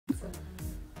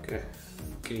Okay.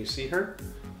 Can you see her?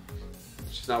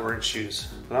 She's not wearing shoes.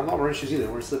 But I'm not wearing shoes either.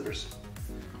 I'm wearing slippers.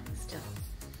 Still.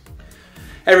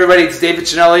 Hey everybody, it's David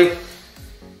Cinelli.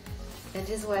 And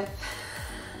his wife.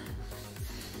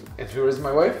 And who is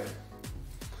my wife?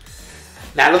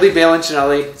 Natalie Balin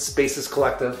Cinelli, Spaces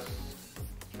Collective.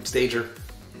 Stager.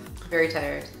 Very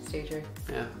tired, stager.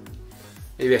 Yeah.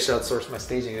 Maybe I should outsource my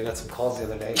staging. I got some calls the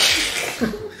other day.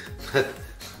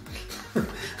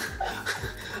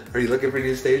 Are you looking for a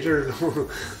new stager?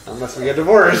 Unless we get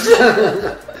divorced.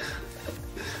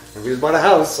 We just bought a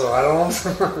house, so I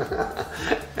don't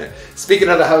know. Speaking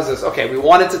of the houses, okay, we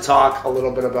wanted to talk a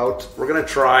little bit about, we're going to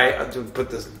try to put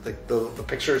this, the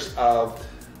pictures of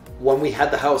when we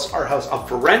had the house, our house up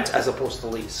for rent as opposed to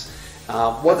lease.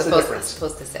 What's the difference?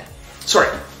 Supposed to sell.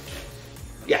 Sorry.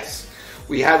 Yes.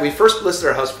 We first listed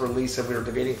our house for lease and we were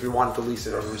debating if we wanted to lease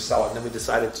it or sell it. And then we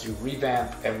decided to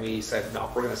revamp and we said, no,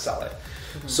 we're going to sell it.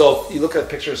 Mm-hmm. So you look at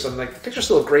pictures and like the pictures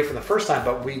still look great from the first time,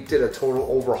 but we did a total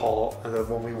overhaul of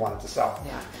when we wanted to sell.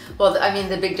 Yeah. Well, I mean,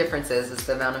 the big difference is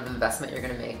the amount of investment you're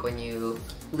going to make when you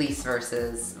lease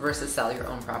versus sell your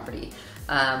own property.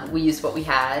 We used what we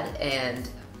had and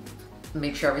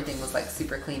made sure everything was like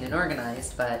super clean and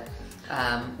organized, but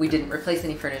we didn't replace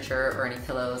any furniture or any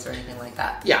pillows or anything like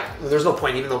that. Yeah, there's no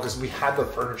point, even though because we had the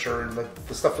furniture and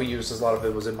the stuff we used, a lot of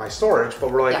it was in my storage.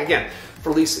 But we're like, again,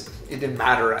 for lease, it didn't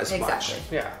matter as much.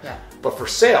 Yeah. But for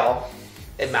sale,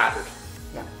 it mattered.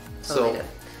 Yeah, totally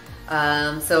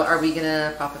did. So are we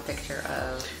gonna pop a picture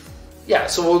of? Yeah,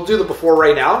 so we'll do the before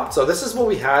right now. So this is what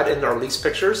we had in our lease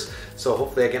pictures. So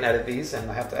hopefully I can edit these, and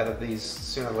I have to edit these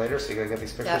sooner or later, so you gotta get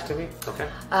these pictures to me. Okay.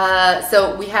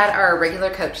 So we had our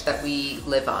regular couch that we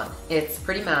live on. It's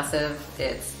pretty massive,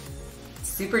 it's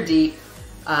super deep,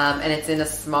 and it's in a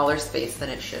smaller space than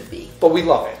it should be. But we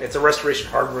love it. It's a restoration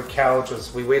hardwood couch.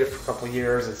 We waited for a couple of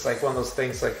years. It's like one of those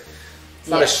things like, it's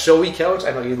not a showy couch.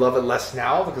 I know you love it less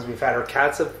now because we've had our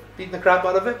cats have beaten the crap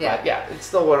out of it. Yeah. But yeah, it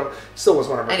still was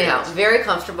one of our Anyhow, favorites. very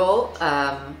comfortable,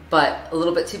 but a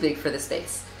little bit too big for the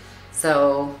space.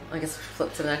 So I guess we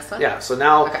flip to the next one. Yeah, so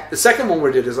now the second one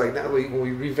we did is like when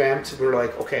we revamped, we were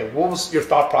like, okay, what was your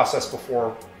thought process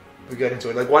before we got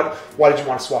into it? Like why did you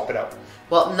want to swap it out?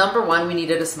 Well, number one, we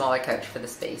needed a smaller couch for the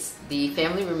space. The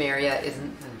family room area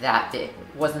isn't that big.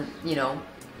 It wasn't,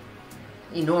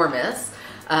 enormous.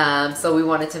 So we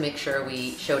wanted to make sure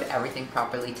we showed everything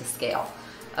properly to scale.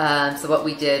 So what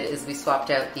we did is we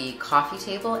swapped out the coffee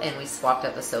table and we swapped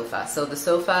out the sofa. So the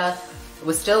sofa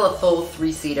was still a full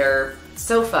 3-seater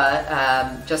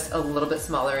sofa, just a little bit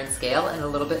smaller in scale and a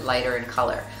little bit lighter in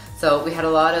color. So we had a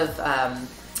lot of,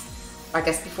 I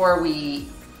guess before we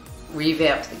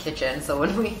revamped the kitchen, so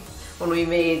when we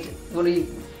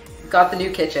got the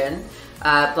new kitchen,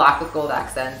 black with gold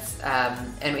accents,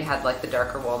 and we had like the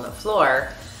darker walnut floor,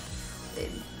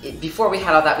 before we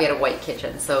had all that, we had a white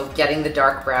kitchen. So getting the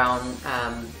dark brown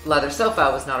leather sofa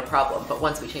was not a problem. But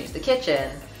once we changed the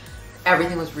kitchen,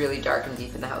 everything was really dark and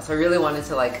deep in the house. So I really wanted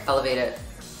to like elevate it,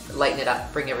 lighten it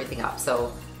up, bring everything up.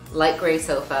 So light gray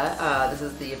sofa. This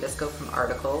is the Abisco from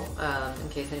Article, in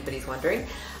case anybody's wondering.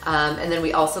 And then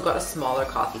we also got a smaller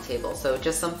coffee table. So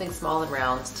just something small and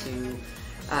round to.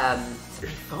 Your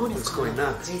phone is going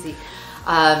nuts. Crazy.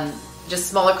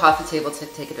 Just smaller coffee table to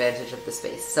take advantage of the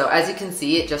space. So as you can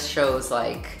see, it just shows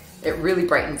like, it really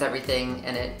brightens everything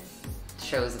and it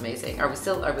shows amazing. Are we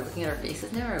looking at our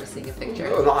faces now or are we seeing a picture?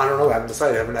 No, I don't know. I haven't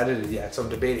decided. I haven't edited it yet, so I'm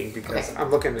debating because I'm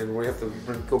looking and we have to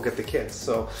go get the kids.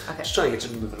 So just trying to get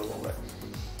you to move it a little bit.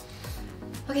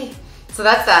 Okay. So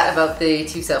that's that about the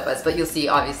two sofas, but you'll see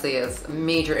obviously it's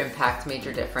major impact,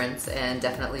 major difference, and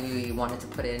definitely we wanted to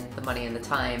put in the money and the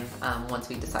time once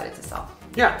we decided to sell.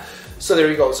 Yeah, so there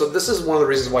you go. So this is one of the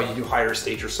reasons why you do hire a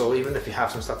stager. So even if you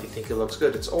have some stuff you think it looks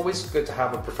good, it's always good to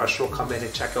have a professional come in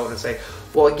and check out and say,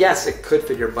 well, yes, it could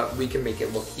fit here, but we can make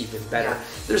it look even better. Yeah.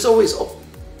 There's always...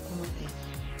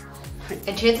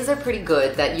 And chances are pretty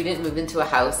good that you didn't move into a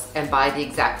house and buy the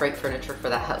exact right furniture for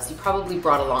that house. You probably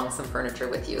brought along some furniture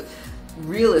with you.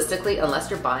 Realistically, unless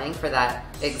you're buying for that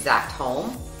exact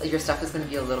home, your stuff is going to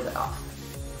be a little bit off.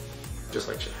 Just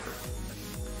like shit.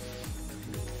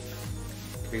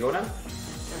 Can we go now? Sure.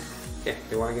 Yeah,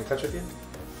 they want to get in touch with you?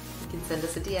 You can send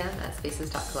us a DM at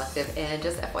spaces.collective, and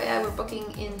just FYI, we're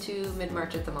booking into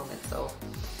mid-March at the moment, so.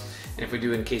 And if we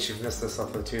do, in case you've missed this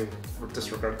stuff too,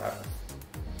 disregard that.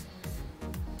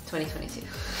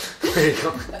 2022. There you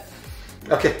go.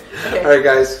 Okay. All right,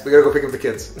 guys, we gotta go pick up the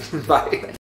kids. Bye.